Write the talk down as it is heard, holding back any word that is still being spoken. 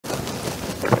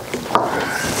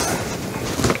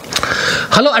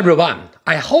Hello everyone,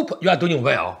 I hope you are doing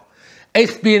well.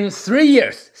 It's been 3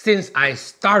 years since I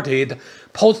started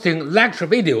posting lecture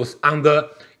videos on the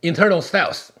internal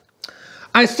styles.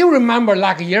 I still remember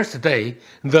like yesterday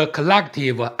the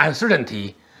collective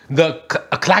uncertainty, the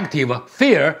collective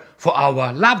fear for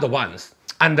our loved ones,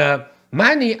 and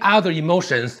many other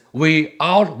emotions we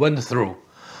all went through.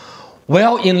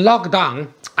 While in lockdown,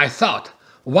 I thought,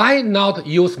 why not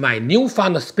use my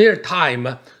newfound spare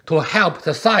time to help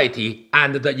society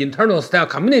and the internal style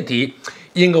community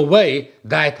in a way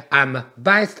that I'm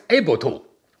best able to?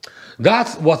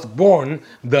 Thus was born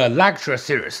the lecture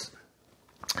series.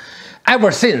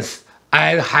 Ever since,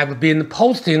 I have been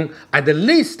posting at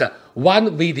least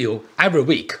one video every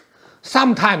week,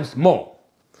 sometimes more.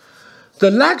 The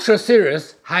lecture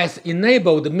series has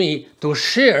enabled me to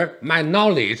share my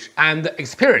knowledge and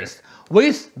experience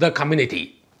with the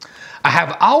community. I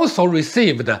have also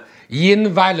received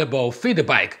invaluable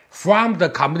feedback from the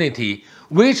community,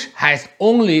 which has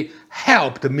only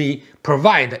helped me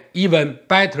provide even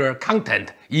better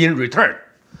content in return.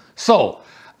 So,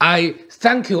 I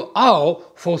thank you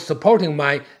all for supporting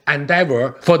my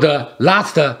endeavor for the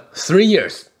last 3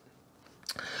 years.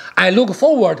 I look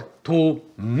forward to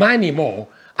many more,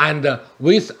 and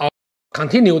with our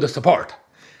continued support,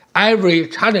 every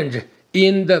challenge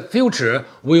in the future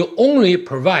will only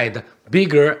provide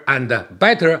bigger and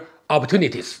better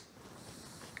opportunities.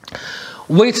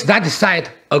 With that said,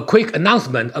 a quick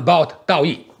announcement about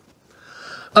DAOI.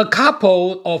 A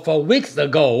couple of weeks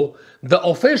ago, the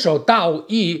official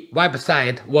DAOI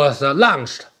website was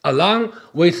launched along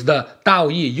with the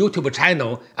DAOI YouTube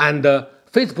channel and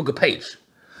Facebook page.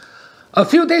 A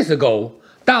few days ago,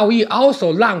 DAOI also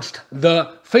launched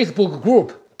the Facebook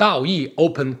group DAOI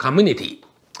Open Community.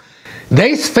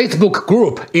 This Facebook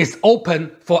group is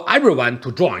open for everyone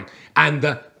to join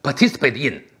and participate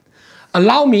in.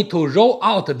 Allow me to roll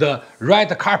out the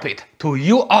red carpet to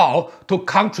you all to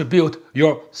contribute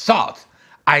your thoughts,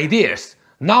 ideas,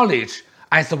 knowledge,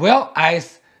 as well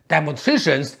as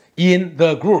demonstrations in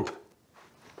the group.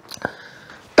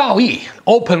 DAOI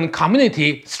Open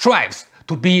Community strives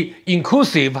to be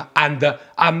inclusive and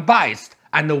unbiased,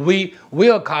 and we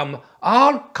welcome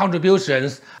all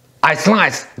contributions as long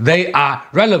as they are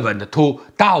relevant to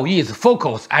DAOI's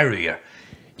focus area: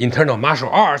 internal martial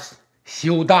arts,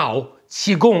 Xiu Dao,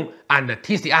 Qigong, and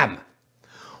TCM.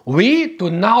 We do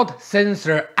not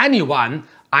censor anyone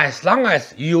as long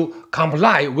as you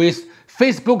comply with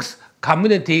Facebook's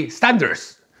community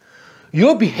standards.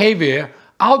 Your behavior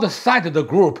outside the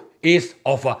group is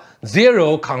of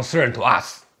zero concern to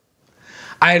us.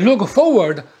 I look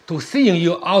forward to seeing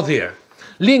you out there.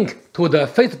 Link to the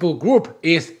Facebook group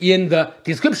is in the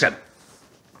description.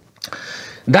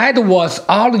 That was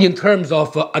all in terms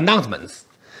of announcements.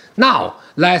 Now,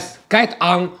 let's get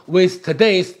on with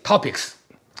today's topics.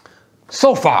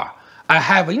 So far, I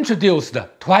have introduced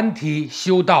 20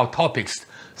 Xiu Dao topics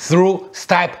through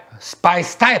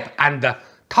step-by-step and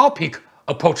topic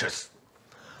approaches.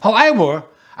 However,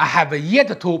 I have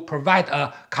yet to provide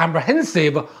a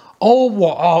comprehensive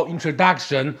overall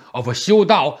introduction of Xiu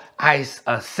Dao as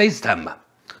a system.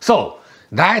 So,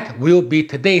 that will be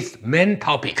today's main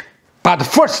topic. But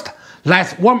first,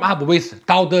 let's warm up with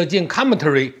Dao De Jing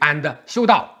commentary and Xiu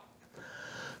Dao.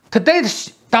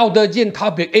 Today's Dao De Jing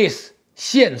topic is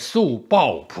Xian Su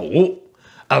Bao Pu,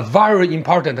 a very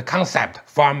important concept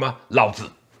from Lao Tzu.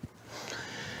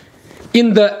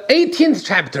 In the 18th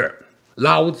chapter,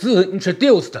 Lao Tzu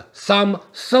introduced some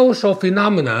social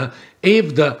phenomena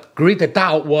if the Great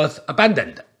Tao was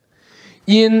abandoned.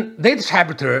 In this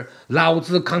chapter, Lao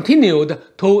Tzu continued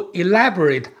to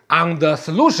elaborate on the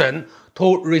solution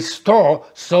to restore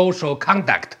social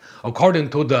conduct according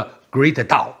to the Great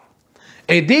Tao.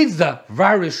 It is a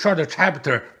very short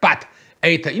chapter, but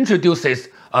it introduces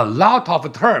a lot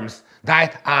of terms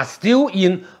that are still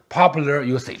in popular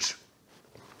usage.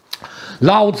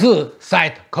 Lao Tzu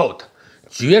said, quote,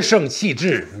 决胜气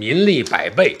质，民利百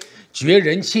倍；绝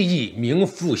人气义，名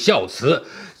副孝慈；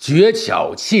绝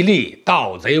巧气力，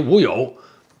盗贼无有。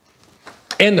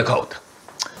End quote.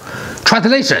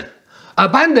 Translation: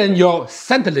 Abandon your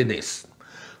saintliness,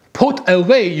 put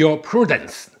away your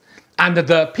prudence, and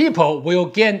the people will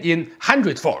gain in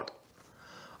hundredfold.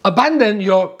 Abandon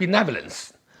your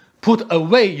benevolence, put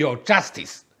away your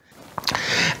justice,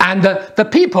 and the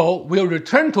people will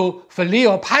return to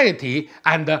filial piety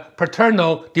and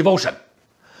paternal devotion.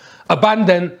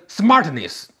 Abandon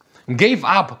smartness, give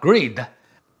up greed,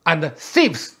 and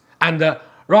thieves and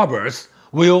robbers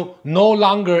will no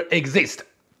longer exist.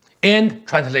 End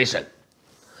translation.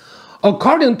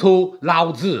 According to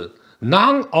Lao Tzu,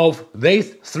 none of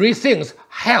these three things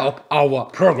help our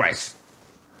progress.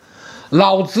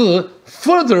 Lao Tzu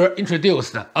further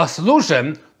introduced a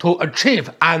solution to achieve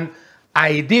an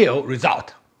ideal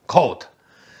result called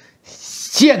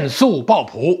见素抱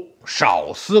朴，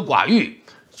少思寡欲，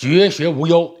绝学无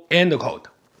忧 end quote.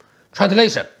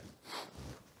 Translation: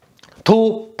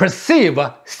 To perceive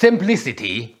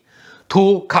simplicity,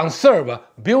 to conserve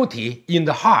beauty in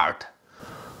the heart,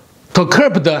 to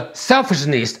curb the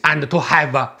selfishness and to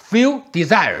have few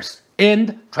desires.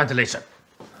 End translation.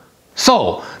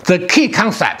 So, the key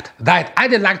concept that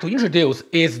I'd like to introduce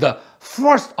is the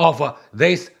first of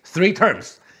these three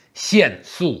terms, 见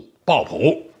素抱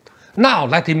朴. Now,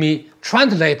 let me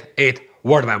translate it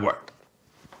word by word.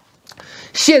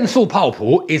 见素抱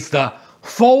朴 is the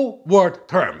four-word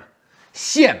term.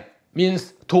 现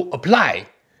means to apply,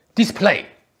 display.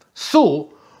 素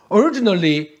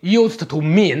originally used to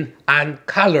mean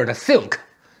uncolored silk.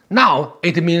 Now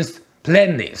it means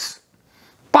plainness.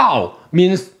 抱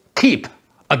means keep,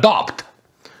 adopt.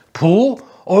 朴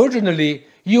originally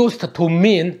used to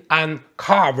mean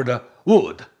uncarved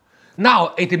wood.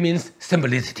 Now it means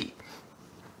simplicity.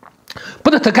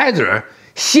 Put together,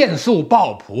 见素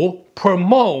抱朴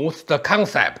promotes the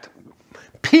concept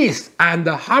peace and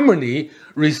harmony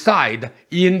reside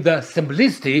in the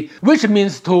simplicity, which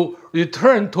means to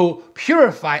return to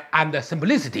purify and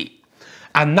simplicity.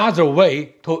 Another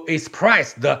way to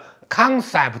express the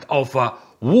concept of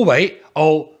wu wei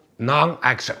or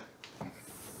non-action.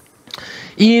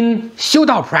 In Xiu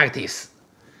Dao practice,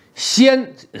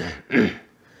 见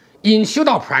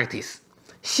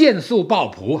素抱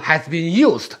朴 has been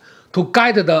used to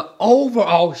guide the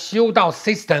overall Xiu Dao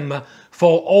system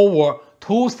for over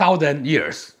 2,000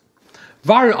 years.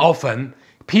 Very often,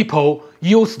 people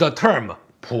use the term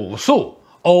朴素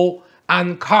or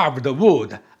uncarved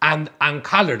wood and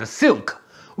uncolored silk,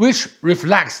 which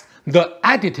reflects the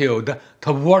attitude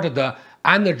toward the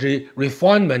energy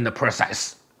refinement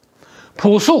process.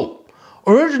 朴素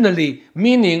originally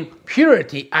meaning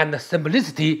purity and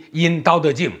simplicity in Tao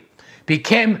Te Ching,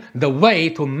 became the way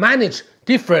to manage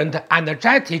different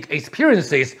energetic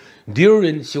experiences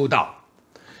during Xiu Dao.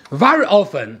 Very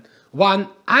often, when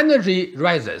energy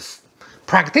rises,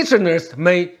 practitioners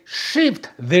may shift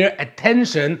their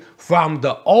attention from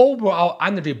the overall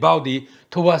energy body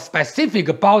to a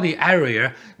specific body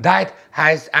area that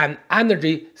has an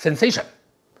energy sensation.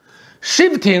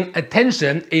 Shifting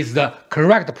attention is the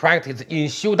correct practice in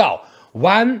Xiu Dao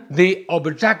when the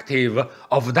objective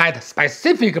of that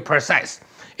specific process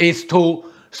is to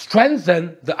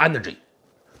strengthen the energy.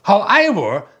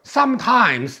 However,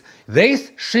 sometimes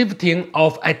this shifting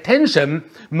of attention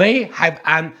may have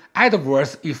an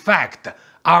adverse effect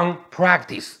on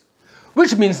practice,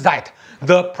 which means that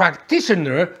the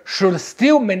practitioner should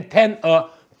still maintain a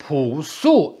朴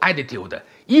素 attitude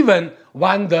even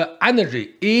when the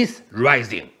energy is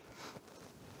rising.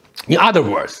 In other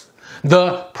words,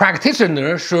 the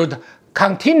practitioner should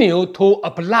continue to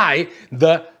apply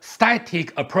the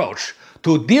static approach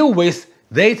to deal with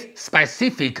this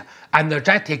specific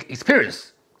energetic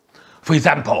experience. For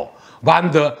example, when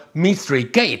the mystery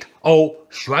gate or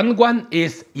Xuan Guan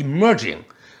is emerging,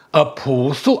 a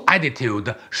朴素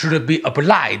attitude should be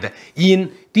applied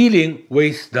in dealing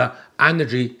with the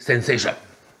energy sensation.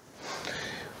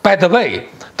 By the way,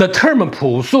 the term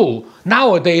朴素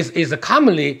nowadays is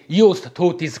commonly used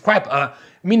to describe a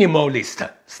minimalist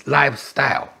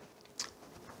lifestyle.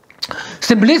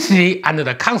 Simplicity and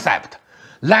the concept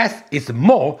less is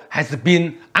more has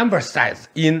been emphasized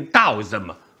in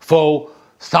Taoism for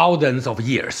thousands of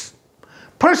years.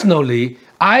 Personally,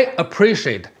 I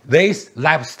appreciate this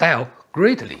lifestyle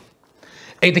greatly.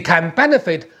 It can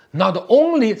benefit not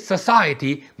only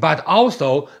society but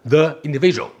also the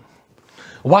individual.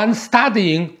 When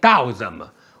studying Taoism,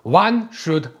 one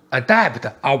should adapt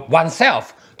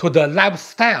oneself to the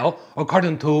lifestyle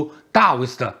according to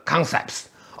Taoist concepts,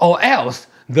 or else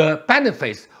the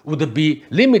benefits would be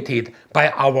limited by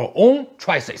our own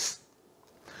choices.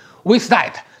 With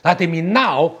that, let me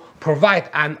now provide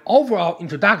an overall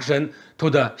introduction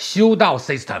to the Xiu Dao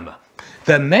system.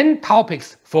 The main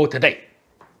topics for today.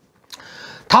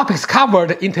 Topics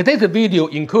covered in today's video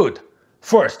include: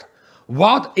 first,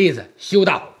 what is Xiu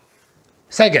Dao?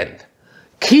 Second,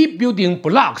 key building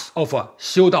blocks of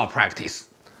Xiu Dao practice.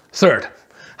 Third,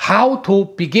 how to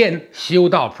begin Xiu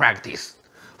Dao practice.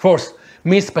 Fourth,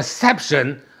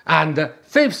 misperception, and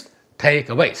fifth,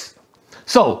 takeaways.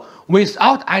 So,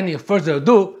 without any further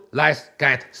ado, let's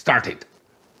get started.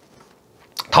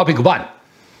 Topic 1.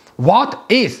 What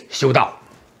is Xiu Dao?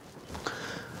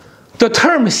 The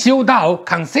term Xiu Dao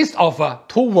consists of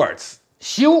two words.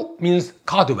 Xiu means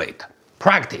cultivate,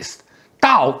 practice.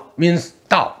 Dao means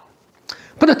Dao.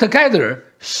 Put together,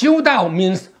 Xiu Dao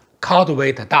means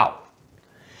cultivate Dao.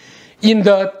 In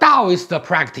the Daoist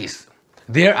practice,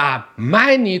 there are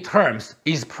many terms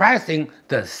expressing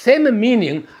the same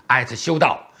meaning as Xiu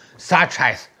Dao, such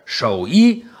as shou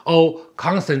yi or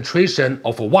concentration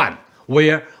of one,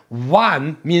 where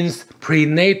one means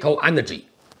prenatal energy,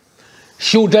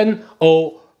 xiu zhen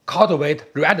or cultivate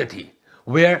reality,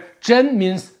 where zhen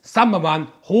means someone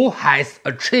who has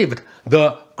achieved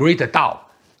the great Dao,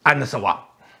 and so on.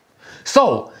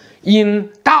 So, in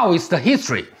Daoist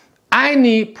history,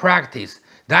 any practice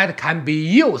that can be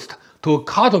used to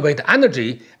cultivate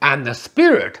energy and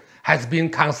spirit has been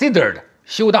considered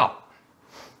Xiu Dao.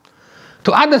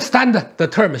 To understand the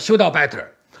term Xiu Dao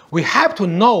better, we have to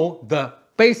know the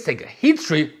basic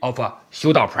history of a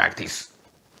Xiu Dao practice.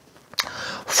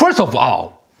 First of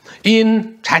all,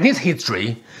 in Chinese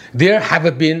history, there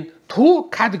have been two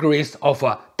categories of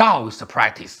Daoist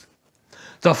practice.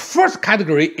 The first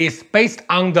category is based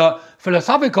on the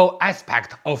philosophical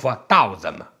aspect of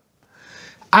Daoism.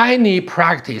 Any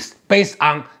practice based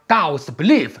on Daoist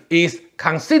belief is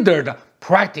considered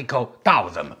practical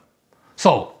Daoism.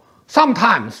 So,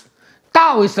 sometimes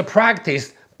Daoist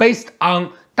practice based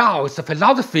on Daoist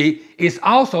philosophy is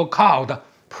also called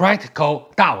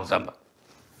practical Daoism.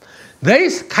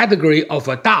 This category of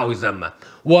Daoism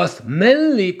was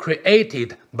mainly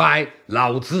created by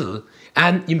Lao Tzu,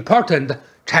 an important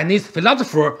Chinese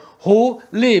philosopher who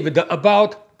lived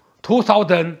about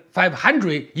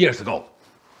 2,500 years ago.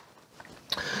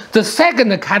 The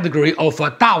second category of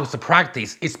Daoist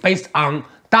practice is based on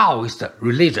Daoist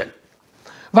religion.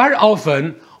 Very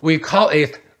often, we call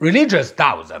it religious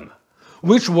Daoism,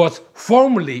 which was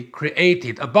formally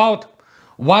created about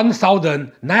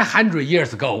 1,900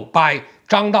 years ago by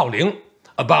Zhang Daoling,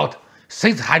 about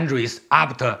 600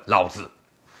 after Lao Tzu.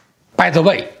 By the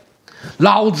way,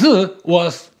 Lao Tzu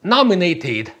was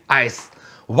nominated as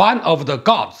one of the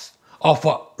gods of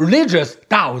religious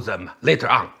Daoism later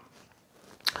on.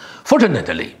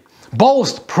 Fortunately,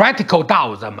 both practical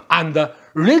Daoism and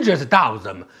religious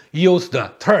Daoism use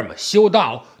the term Xiu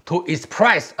Dao to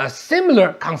express a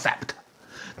similar concept,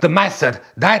 the method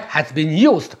that has been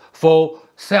used for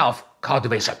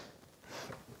self-cultivation.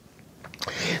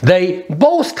 They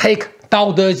both take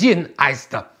Dao De Jing as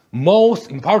the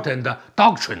most important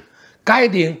doctrine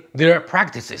guiding their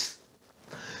practices.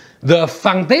 The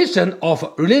foundation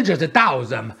of religious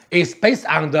Daoism is based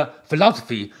on the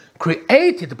philosophy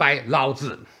created by Lao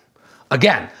Tzu.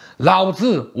 Again, Lao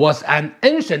Tzu was an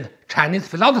ancient Chinese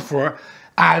philosopher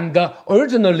and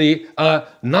originally a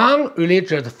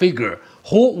non-religious figure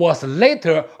who was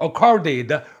later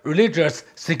accorded religious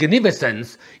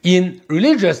significance in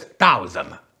religious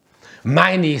Daoism,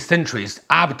 many centuries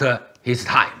after his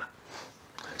time.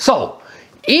 So,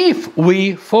 if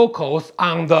we focus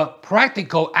on the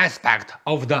practical aspect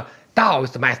of the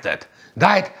Daoist method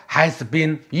that has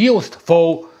been used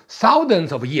for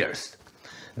thousands of years,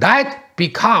 that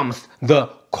becomes the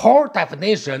core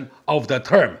definition of the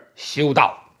term Xiu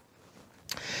Dao.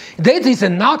 This is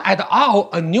not at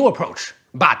all a new approach,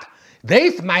 but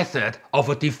this method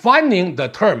of defining the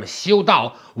term Xiu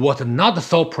Dao was not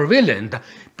so prevalent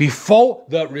before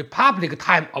the Republic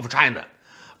time of China,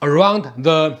 around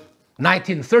the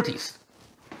 1930s.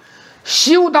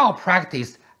 Xiu Dao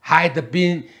practice had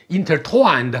been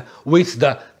intertwined with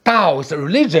the Daoist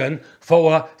religion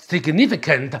for a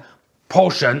significant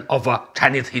portion of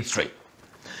Chinese history.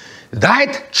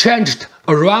 That changed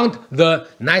around the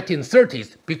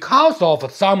 1930s because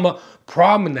of some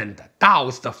prominent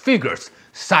Daoist figures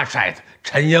such as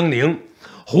Chen Yingling,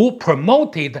 who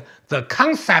promoted the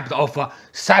concept of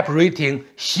separating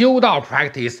Xiu Dao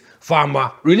practice from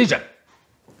religion.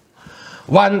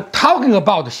 When talking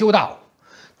about Xiu Dao,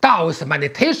 Daoist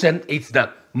meditation is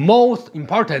the most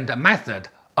important method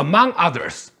among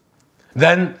others.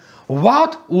 Then,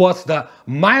 what was the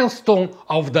milestone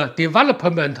of the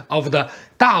development of the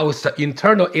Daoist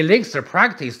internal elixir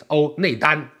practice or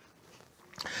Neidan?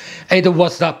 It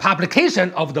was the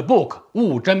publication of the book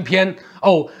Wu Zhen Pian,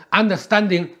 or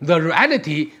Understanding the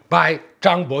Reality by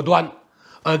Zhang Boduan,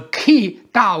 a key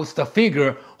Daoist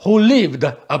figure who lived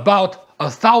about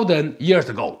 1,000 years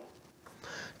ago.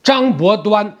 Zhang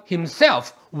Boduan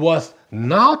himself was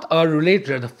not a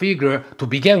religious figure to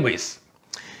begin with.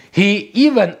 He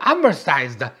even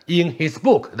emphasized in his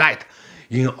book that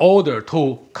in order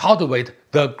to cultivate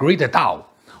the great Dao,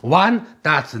 one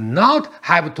does not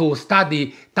have to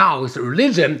study Daoist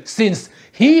religion, since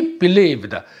he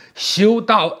believed Xiu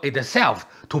Dao itself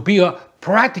to be a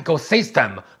practical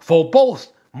system for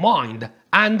both mind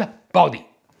and body.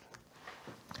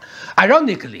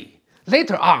 Ironically,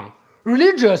 later on,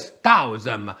 religious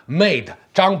Daoism made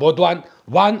Zhang Boduan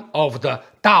one of the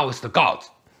Daoist gods.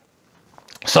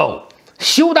 So,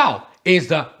 Xiu Dao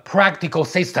is a practical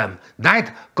system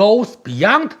that goes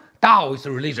beyond Daoist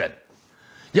religion.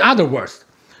 In other words,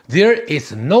 there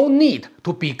is no need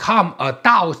to become a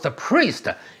Daoist priest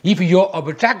if your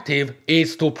objective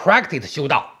is to practice Xiu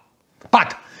Dao.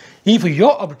 But if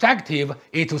your objective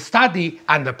is to study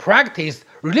and practice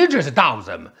religious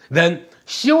Daoism, then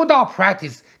Xiu Dao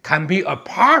practice can be a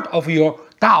part of your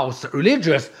Daoist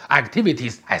religious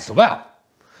activities as well.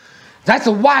 That's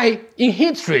why in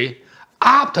history,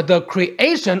 after the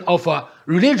creation of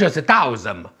religious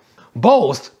Daoism,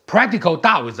 both practical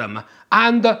Daoism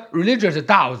and religious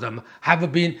Daoism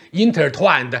have been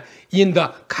intertwined in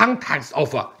the context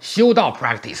of Xiu Dao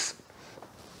practice.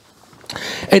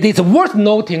 It is worth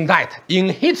noting that in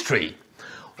history,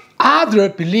 other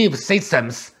belief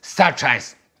systems such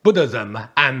as Buddhism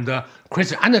and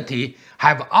Christianity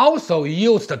have also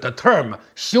used the term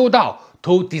Xiu Dao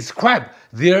to describe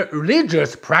their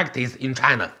religious practice in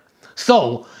China.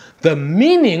 So, the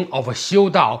meaning of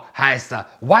Xiu Dao has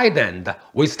widened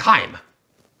with time.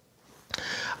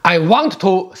 I want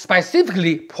to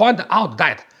specifically point out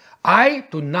that I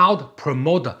do not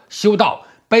promote Xiu Dao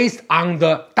based on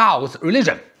the Daoist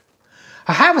religion.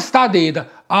 I have studied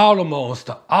almost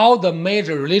all the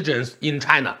major religions in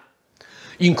China,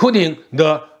 including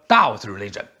the Daoist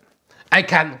religion. I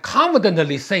can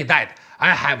confidently say that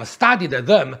I have studied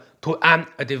them to an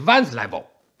advanced level.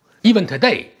 Even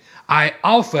today, I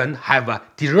often have a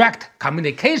direct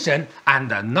communication and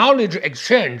knowledge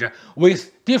exchange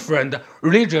with different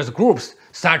religious groups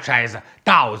such as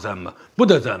Daoism,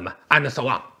 Buddhism, and so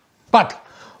on. But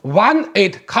when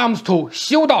it comes to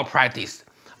Xiu Dao practice,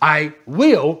 I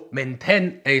will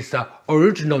maintain its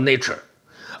original nature,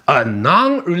 a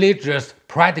non-religious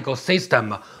practical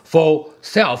system for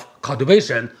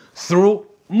self-cultivation through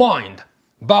mind,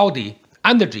 body,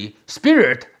 energy,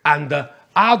 spirit, and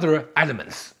other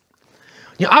elements.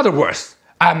 In other words,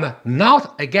 I'm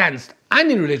not against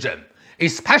any religion,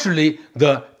 especially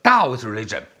the Daoist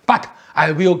religion, but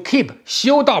I will keep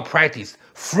Xiu Dao practice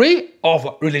free of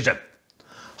religion.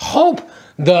 Hope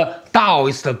the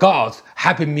Daoist gods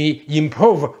help me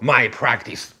improve my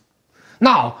practice.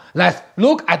 Now, let's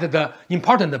look at the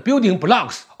important building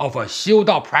blocks of Xiu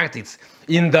Dao practice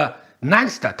in the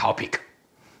next topic.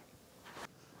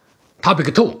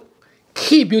 Topic 2.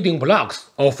 Key building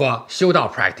blocks of Xiu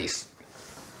Dao practice.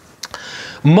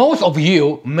 Most of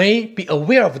you may be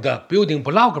aware of the building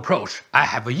block approach I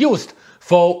have used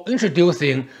for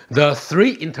introducing the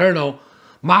 3 internal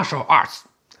martial arts.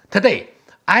 Today,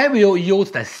 I will use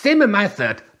the same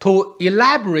method to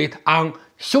elaborate on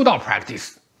Xiu Dao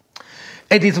practice.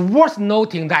 It is worth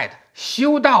noting that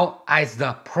Xiu Dao as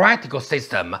the practical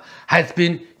system has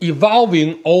been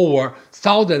evolving over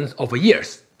thousands of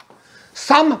years.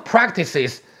 Some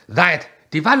practices that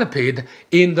developed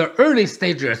in the early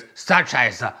stages, such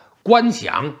as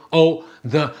Guanxiang or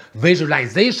the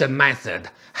visualization method,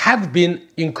 have been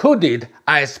included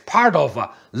as part of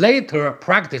later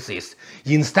practices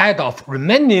instead of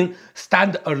remaining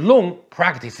standalone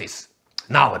practices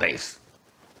nowadays.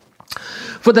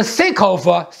 For the sake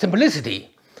of simplicity,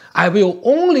 I will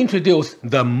only introduce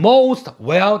the most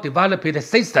well-developed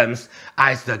systems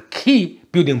as the key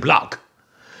building block.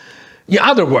 In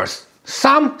other words,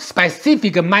 some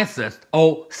specific methods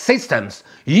or systems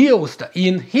used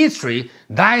in history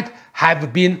that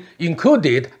have been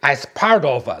included as part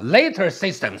of later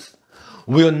systems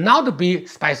will not be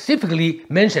specifically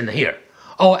mentioned here,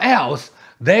 or else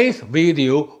this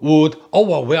video would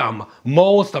overwhelm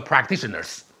most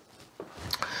practitioners.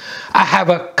 I have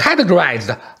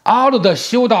categorized all the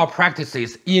Xiu Dao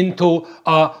practices into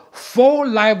a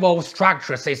 4-level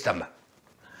structure system.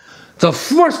 The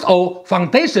first or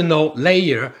foundational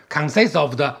layer consists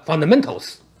of the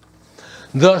fundamentals.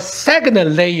 The second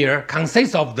layer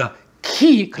consists of the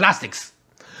key classics.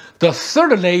 The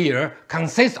third layer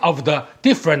consists of the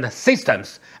different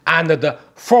systems, and the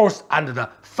fourth and the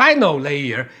final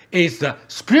layer is the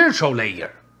spiritual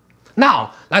layer.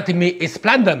 Now, let me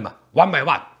explain them one by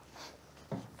one.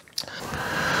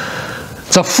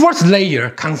 The first layer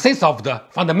consists of the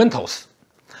fundamentals.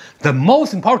 The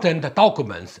most important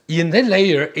documents in this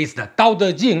layer is the Dao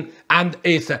De Jing and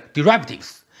its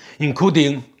derivatives,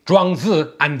 including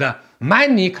Zhuangzi and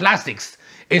many classics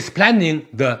explaining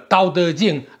the Dao De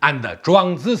Jing and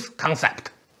Zhuangzi's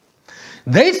concept.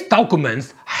 These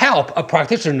documents help a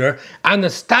practitioner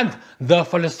understand the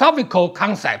philosophical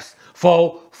concepts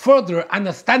for further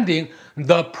understanding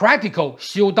the practical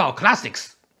Xiu Dao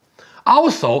classics.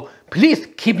 Also, please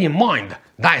keep in mind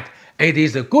that it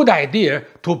is a good idea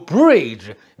to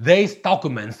bridge these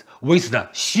documents with the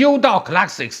Xiu Dao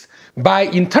classics by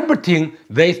interpreting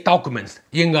these documents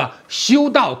in a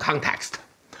Xiu Dao context,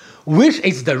 which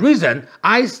is the reason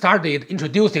I started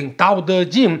introducing Dao De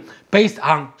Jing based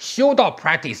on Xiu Dao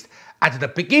practice at the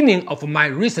beginning of my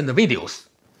recent videos.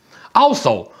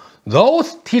 Also,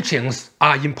 those teachings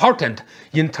are important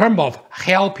in terms of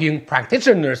helping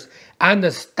practitioners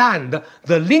understand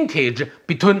the linkage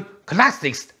between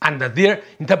classics and their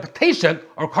interpretation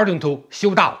according to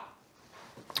Xiu Dao.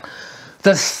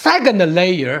 The second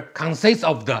layer consists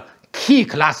of the key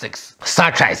classics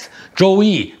such as 周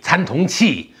易、参同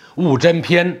契、物真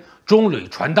篇、中吕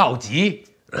传道集、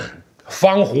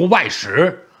方湖外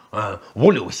史、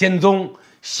五柳仙宗、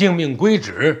性命归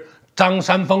旨、张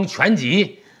三丰全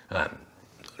集、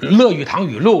乐玉堂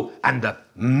语录 and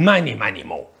many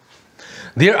more.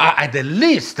 There are at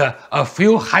least a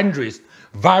few hundred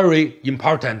very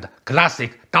important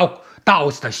classic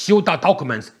Daoist Xiu Dao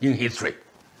documents in history.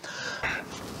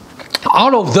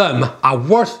 All of them are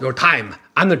worth your time,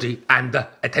 energy, and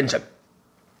attention.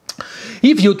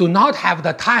 If you do not have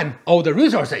the time or the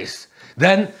resources,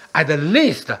 then at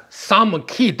least some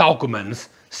key documents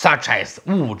such as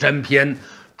物真篇、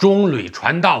中吕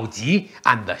传道集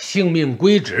and 性命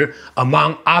归旨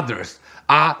among others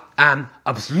are an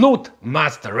absolute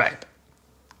must read.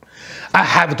 I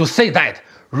have to say that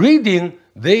reading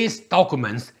these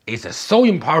documents is so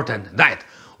important that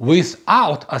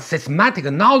without a systematic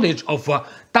knowledge of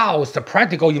Dao's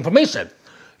practical information,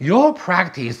 your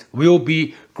practice will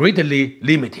be greatly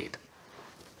limited.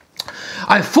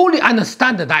 I fully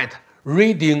understand that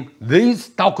reading these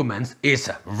documents is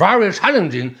very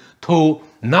challenging to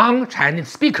non-Chinese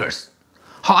speakers.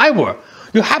 However,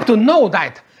 you have to know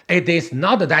that it is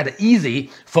not that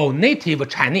easy for native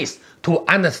Chinese to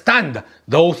understand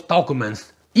those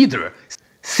documents either,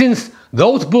 since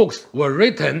those books were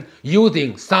written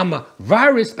using some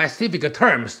very specific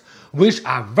terms which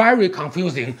are very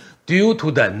confusing due to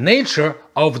the nature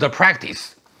of the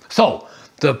practice. So,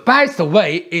 the best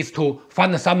way is to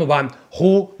find someone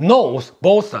who knows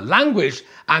both the language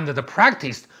and the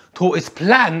practice to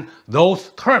explain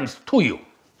those terms to you.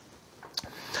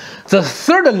 The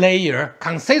third layer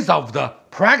consists of the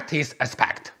practice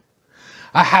aspect.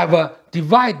 I have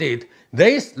divided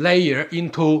this layer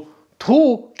into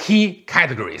two key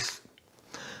categories.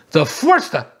 The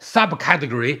first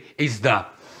subcategory is the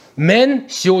main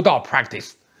Xiu Dao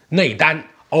practice, 内丹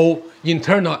or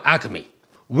internal alchemy,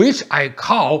 which I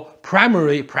call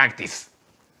primary practice.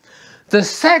 The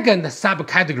second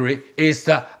subcategory is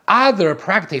the other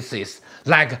practices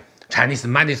like Chinese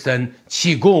medicine,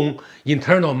 Qigong,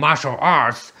 internal martial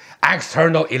arts,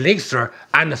 external elixir,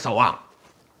 and so on.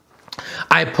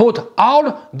 I put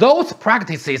all those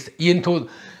practices into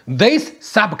this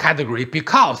subcategory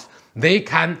because they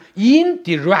can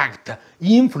indirectly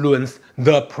influence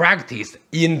the practice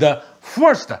in the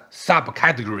first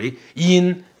subcategory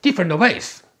in different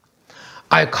ways.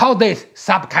 I call this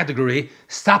subcategory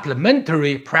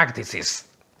supplementary practices.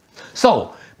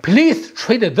 So, please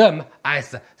treat them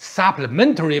as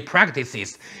supplementary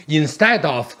practices instead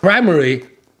of primary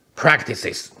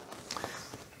practices.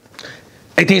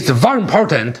 It is very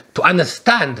important to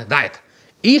understand that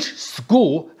each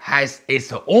school has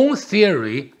its own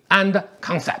theory and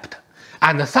concept,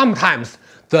 and sometimes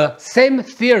the same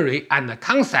theory and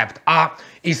concept are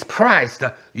expressed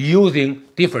using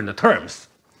different terms,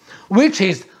 which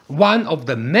is one of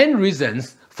the main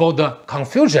reasons for the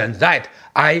confusion that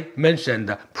I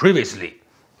mentioned previously.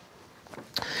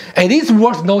 It is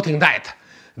worth noting that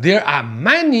there are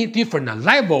many different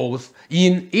levels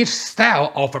in each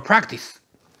style of practice.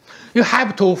 You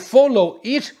have to follow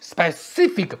each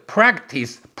specific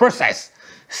practice process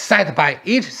set by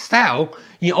each style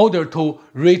in order to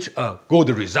reach a good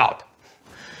result.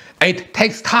 It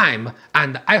takes time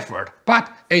and effort,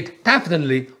 but it's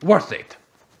definitely worth it.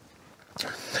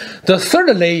 The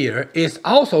third layer is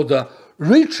also the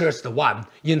richest one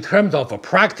in terms of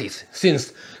practice,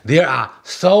 since there are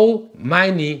so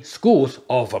many schools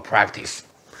of practice.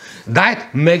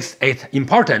 That makes it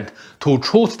important to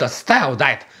choose the style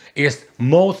that is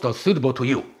most suitable to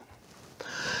you.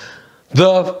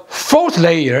 The fourth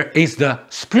layer is the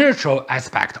spiritual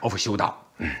aspect of Xiu Dao.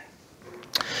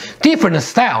 Different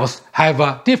styles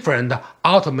have different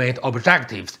ultimate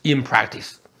objectives in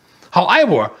practice.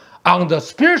 However, on the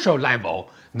spiritual level,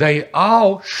 they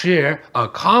all share a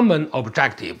common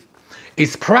objective,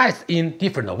 expressed in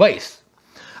different ways.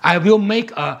 I will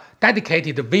make a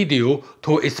dedicated video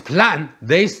to explain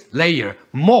this layer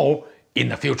more in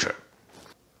the future.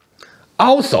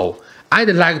 Also, I'd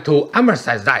like to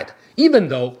emphasize that even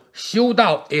though Xiu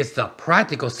Dao is a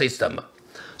practical system,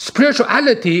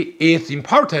 spirituality is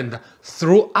important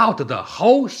throughout the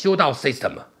whole Xiu Dao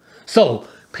system. So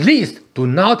please do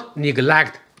not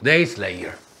neglect this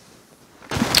layer.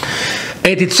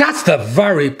 It is just a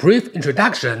very brief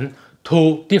introduction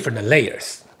to different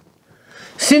layers.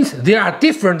 Since there are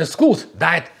different schools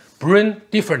that bring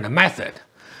different methods,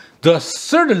 the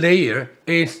third layer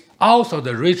is also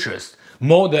the richest,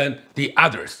 more than the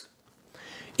others.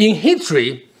 In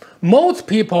history, most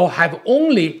people have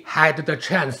only had the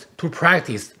chance to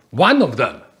practice one of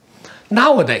them.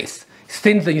 Nowadays,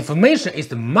 since the information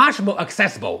is much more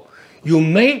accessible, you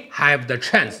may have the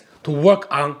chance to work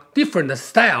on different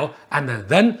styles and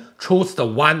then choose the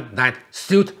one that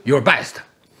suits your best.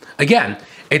 Again,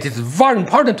 it is very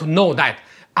important to know that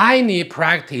any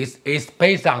practice is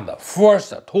based on the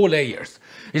first two layers,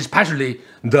 especially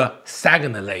the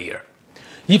second layer.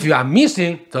 If you are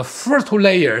missing the first two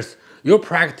layers, your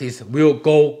practice will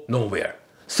go nowhere.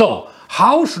 So,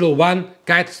 how should one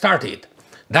get started?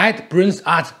 That brings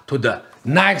us to the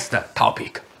next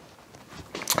topic.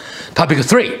 Topic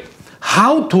 3.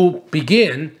 How to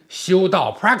begin Xiu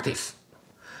Dao practice?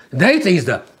 This is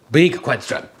a big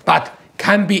question, but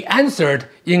can be answered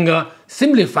in a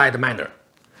simplified manner.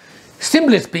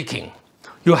 Simply speaking,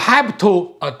 you have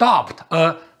to adopt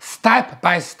a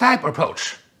step-by-step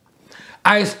approach.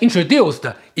 As introduced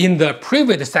in the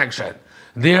previous section,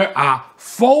 there are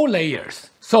 4 layers,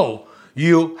 so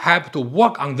you have to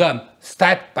work on them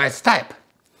step by step.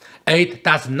 It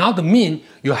does not mean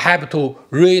you have to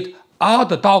read all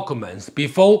the documents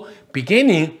before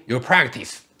beginning your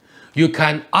practice. You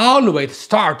can always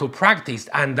start to practice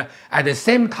and at the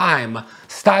same time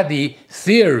study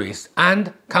theories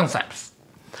and concepts.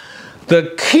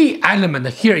 The key element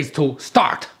here is to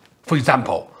start. For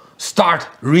example, start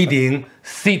reading,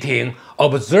 sitting,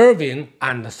 observing,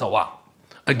 and so on.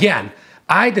 Again,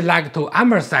 I'd like to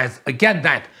emphasize again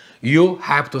that you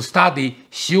have to study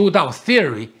Xiu Dao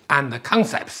theory and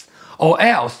concepts, or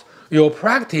else your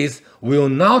practice will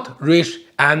not reach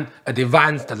an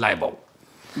advanced level.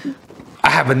 I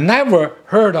have never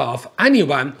heard of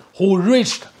anyone who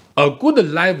reached a good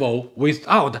level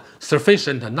without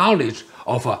sufficient knowledge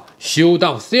of Xiu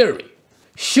Dao theory.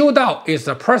 Xiu Dao is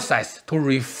a process to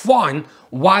refine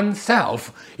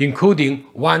oneself, including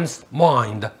one's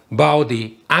mind,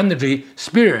 body, energy,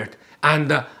 spirit,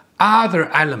 and other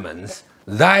elements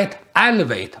that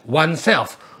elevate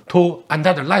oneself to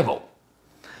another level.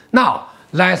 Now,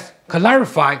 let's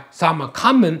clarify some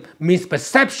common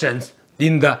misperceptions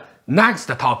in the next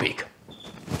topic.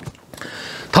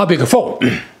 Topic 4.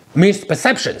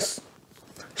 Misperceptions.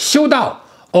 Xiu Dao,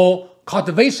 or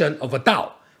cultivation of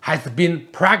Dao, has been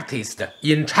practiced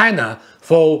in China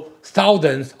for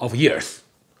thousands of years.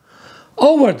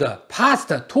 Over the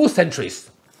past 2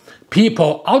 centuries,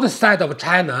 people outside of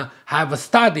China have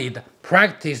studied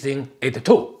practicing it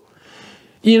too.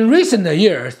 In recent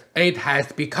years, it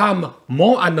has become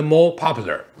more and more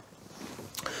popular.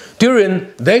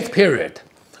 During this period,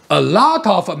 a lot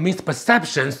of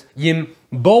misperceptions in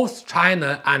both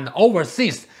China and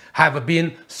overseas have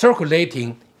been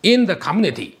circulating in the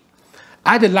community.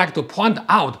 I'd like to point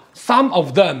out some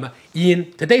of them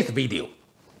in today's video.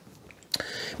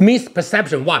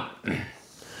 Misperception 1.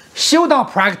 Xiu Dao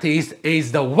practice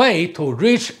is the way to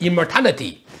reach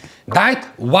immortality, that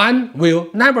one will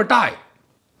never die.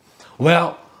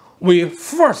 Well, we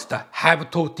first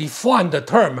have to define the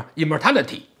term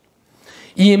immortality.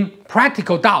 In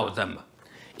practical Taoism,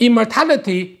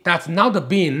 immortality does not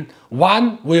mean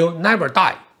one will never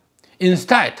die.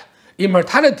 Instead,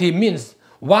 immortality means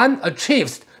one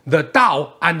achieves the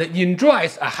Tao and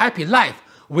enjoys a happy life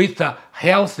with a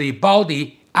healthy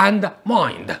body and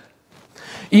mind.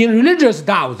 In religious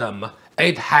Taoism,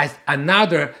 it has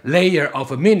another layer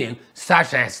of meaning,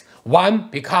 such as one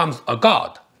becomes a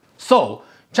god. So,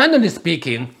 generally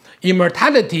speaking,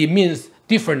 immortality means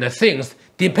different things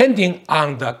depending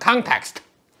on the context.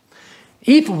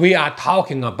 If we are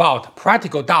talking about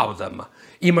practical Taoism,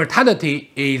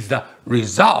 immortality is the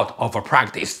result of a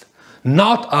practice,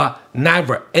 not a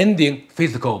never-ending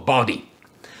physical body.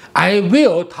 I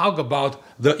will talk about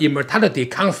the immortality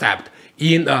concept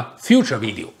in a future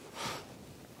video.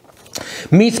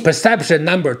 Misperception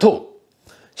number 2.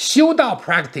 Xiu Dao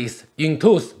practice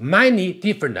includes many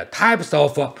different types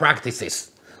of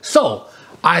practices. So,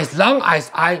 as long as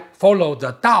I follow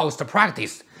the Daoist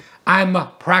practice, I'm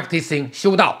practicing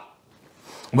Xiu Dao.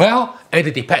 Well,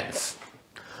 it depends.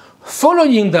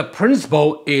 Following the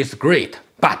principle is great,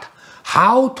 but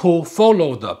how to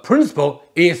follow the principle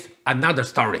is another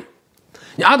story.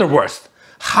 In other words,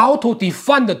 how to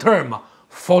define the term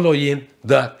following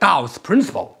the Daoist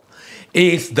principle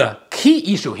is the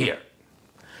key issue here.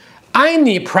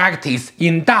 Any practice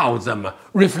in Taoism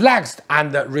reflects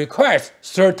and requires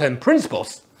certain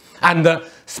principles, and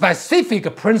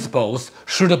specific principles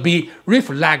should be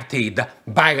reflected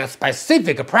by a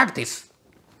specific practice.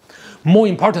 More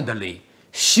importantly,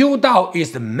 Xiu Dao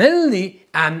is mainly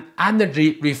an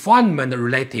energy refinement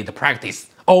related practice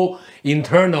or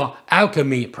internal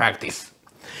alchemy practice,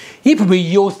 if we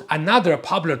use another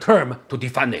popular term to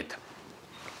define it.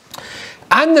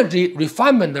 Energy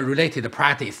refinement related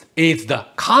practice is the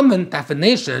common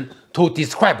definition to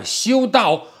describe Xiu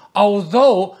Dao,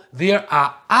 although there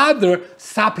are other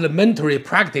supplementary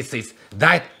practices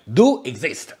that do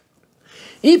exist.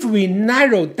 If we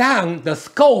narrow down the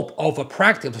scope of a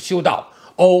practice of Xiu Dao,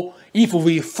 or if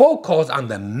we focus on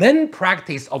the main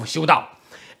practice of Xiu Dao,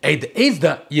 it is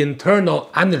the internal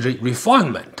energy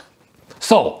refinement.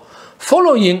 So,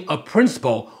 following a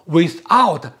principle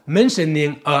without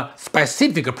mentioning a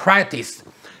specific practice,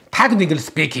 technically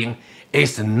speaking,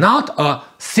 is not a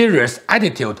serious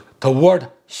attitude toward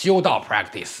Xiu Dao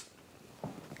practice.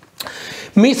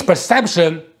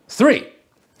 Misperception 3.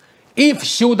 If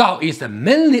Xiu Dao is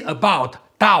mainly about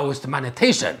Daoist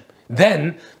meditation,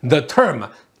 then the term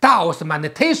Daoist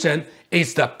meditation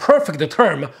is the perfect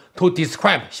term to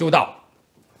describe Xiu Dao.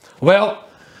 Well,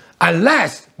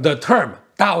 unless the term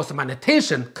Daoist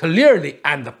meditation clearly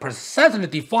and precisely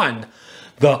defined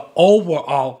the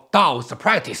overall Daoist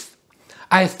practice,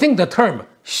 I think the term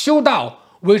Xiu Dao,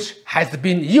 which has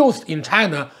been used in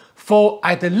China for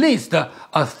at least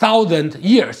 1,000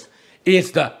 years,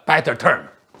 is the better term.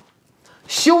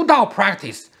 Xiu Dao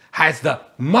practice has the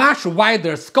much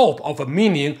wider scope of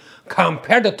meaning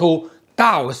compared to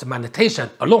Daoist meditation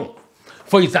alone.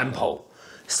 For example,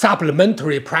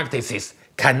 supplementary practices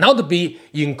cannot be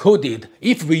included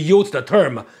if we use the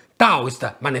term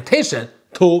Daoist meditation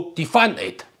to define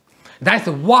it. That's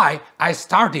why I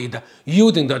started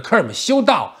using the term Xiu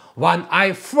Dao when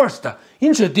I first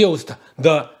introduced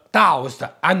the Daoist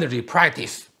energy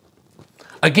practice.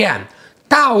 Again,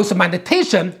 Daoist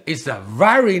meditation is a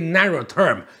very narrow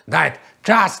term that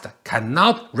just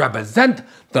cannot represent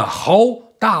the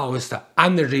whole Daoist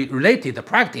energy-related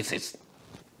practices.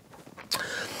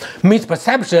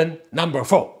 Misperception number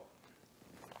 4.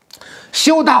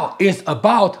 Xiu Dao is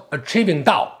about achieving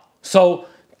Dao, so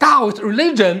Daoist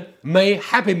religion may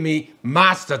help me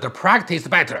master the practice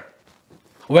better.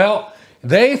 Well,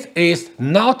 this is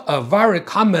not a very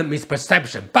common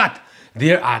misperception, but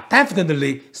there are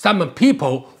definitely some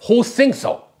people who think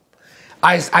so.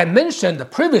 As I mentioned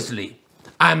previously,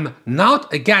 I'm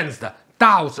not against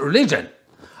Daoist religion.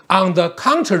 On the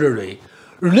contrary,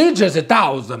 religious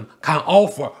Daoism can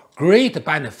offer great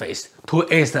benefits to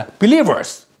its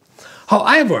believers.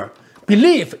 However,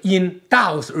 belief in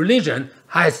Daoist religion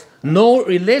has no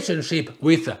relationship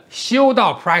with Xiu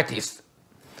Dao practice.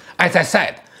 As I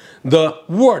said, the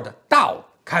word Dao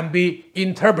can be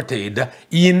interpreted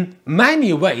in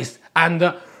many ways,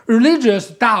 and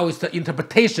religious Daoist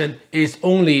interpretation is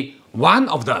only one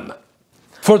of them.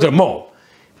 Furthermore,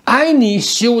 any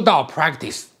Xiu Dao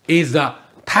practice is a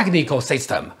technical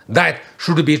system that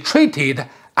should be treated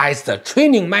as the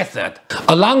training method,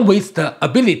 along with the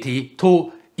ability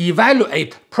to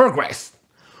evaluate progress,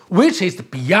 which is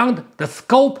beyond the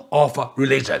scope of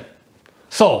religion.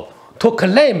 So, to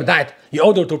claim that in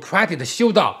order to practice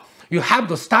Xiu Dao, you have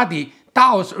to study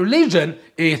Daoist religion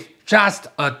is just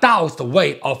a Daoist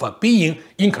way of being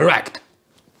incorrect.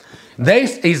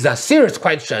 This is a serious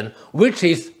question, which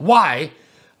is why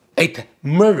it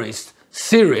merits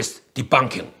serious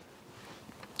debunking.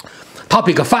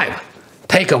 Topic 5.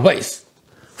 Takeaways.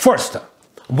 First,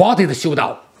 what is Xiu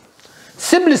Dao?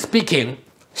 Simply speaking,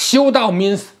 Xiu Dao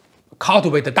means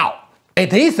cultivate Dao.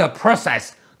 It is a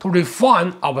process to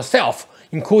refine ourselves,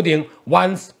 including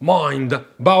one's mind,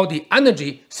 body,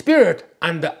 energy, spirit,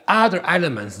 and other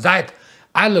elements that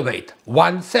elevate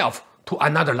oneself to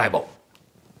another level.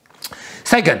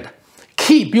 Second,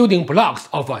 key building blocks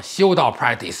of a Xiu Dao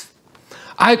practice.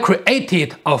 I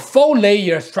created a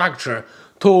 4-layer structure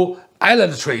to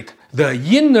illustrate the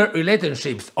inner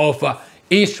relationships of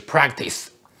each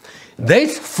practice.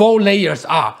 These 4 layers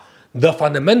are the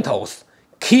fundamentals,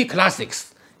 key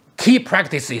classics, key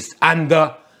practices, and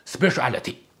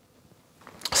spirituality.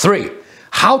 3.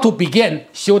 How to begin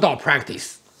Xiu Dao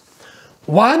practice.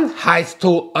 One has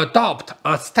to adopt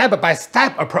a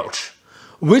step-by-step approach,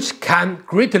 which can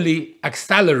greatly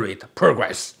accelerate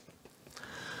progress.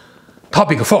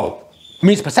 Topic 4.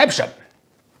 Misperception.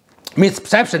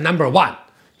 Misperception number 1.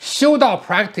 Xiu Dao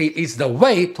practice is the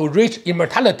way to reach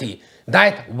immortality,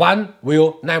 that one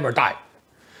will never die.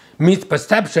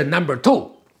 Misperception number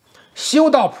 2. Xiu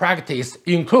Dao practice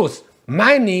includes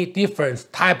many different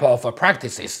types of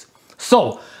practices.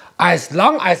 So, as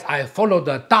long as I follow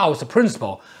the Daoist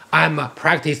principle, I'm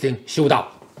practicing Xiu Dao.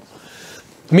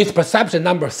 Misperception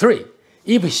number 3.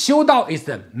 If Xiu Dao is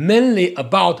mainly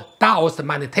about Daoist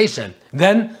meditation,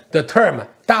 then the term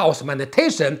Daoist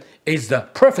meditation is the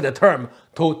perfect term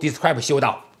to describe Xiu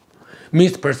Dao.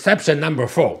 Misperception number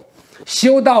 4.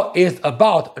 Xiu Dao is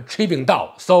about achieving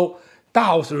Dao, so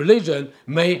Daoist religion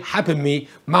may help me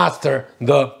master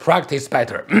the practice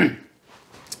better.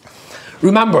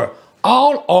 Remember,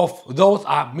 all of those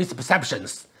are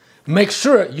misperceptions. Make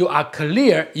sure you are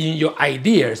clear in your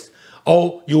ideas,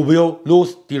 or you will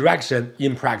lose direction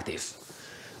in practice.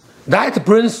 That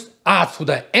brings us to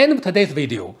the end of today's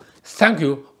video. Thank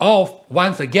you all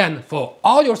once again for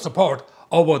all your support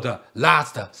over the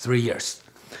last 3 years.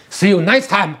 See you next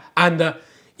time and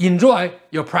enjoy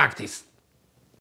your practice.